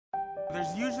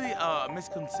There's usually a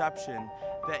misconception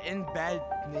that in bad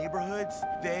neighborhoods,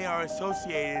 they are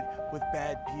associated with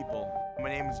bad people. My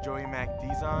name is Joey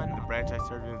MacDizon. The branch I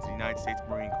serve in is the United States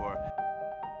Marine Corps.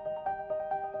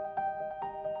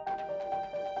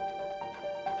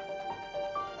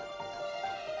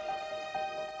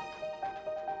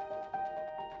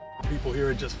 People here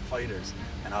are just fighters,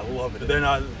 and I love it. They're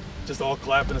not just all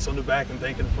clapping us on the back and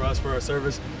thanking for us for our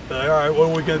service. They're like, all right,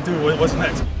 what are we gonna do? What's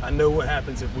next? I know what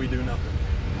happens if we do nothing.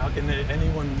 How can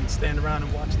anyone stand around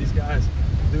and watch these guys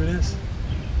do this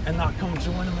and not come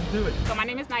join them and do it? So my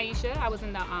name is Naisha. I was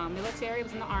in the military, I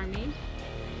was in the Army.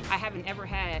 I haven't ever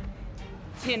had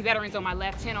 10 veterans on my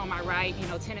left, 10 on my right,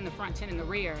 10 in the front, 10 in the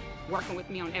rear, working with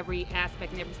me on every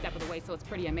aspect and every step of the way. So it's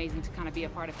pretty amazing to kind of be a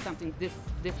part of something this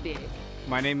big.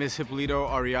 My name is Hippolito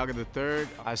Arriaga III.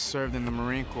 I served in the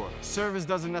Marine Corps. Service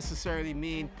doesn't necessarily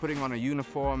mean putting on a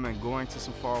uniform and going to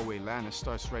some faraway land. It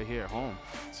starts right here at home.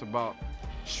 It's about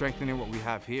strengthening what we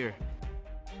have here.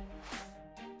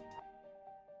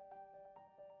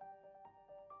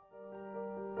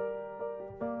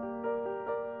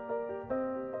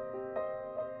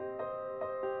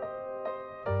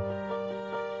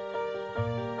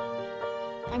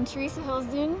 I'm Teresa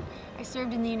Hillsden. I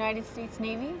served in the United States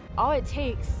Navy. All it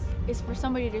takes is for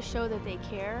somebody to show that they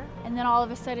care, and then all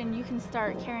of a sudden you can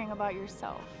start caring about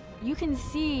yourself. You can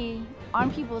see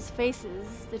on people's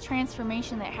faces the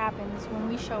transformation that happens when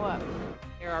we show up.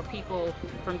 There are people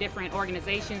from different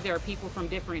organizations, there are people from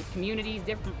different communities,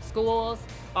 different schools,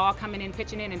 all coming in,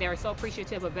 pitching in, and they're so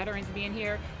appreciative of veterans being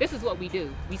here. This is what we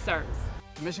do, we serve.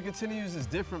 Mission Continues is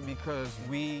different because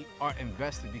we are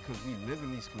invested, because we live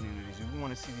in these communities. We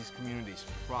want to see these communities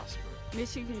prosper.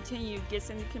 Mission Continued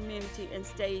gets in the community and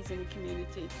stays in the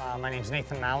community. My name's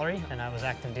Nathan Mallory, and I was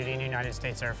active duty in the United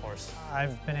States Air Force.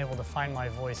 I've been able to find my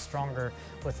voice stronger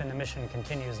within the Mission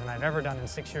Continues than I've ever done in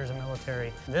 6 years of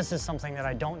military. This is something that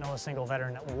I don't know a single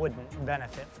veteran that wouldn't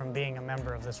benefit from being a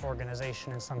member of this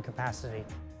organization in some capacity.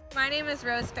 My name is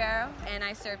Rose Farrow, and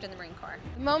I served in the Marine Corps.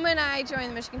 The moment I joined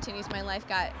the Mission Continues, my life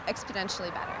got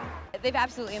exponentially better. They've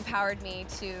absolutely empowered me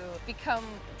to become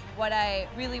what I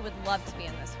really would love to be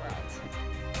in this world.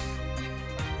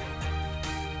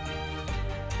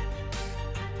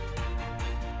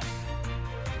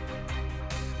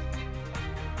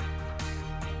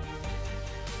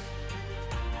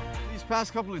 These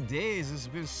past couple of days, it's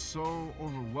been so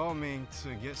overwhelming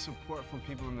to get support from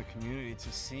people in the community,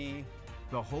 to see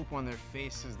the hope on their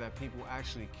faces that people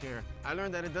actually care. I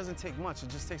learned that it doesn't take much, it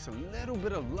just takes a little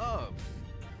bit of love,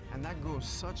 and that goes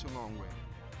such a long way.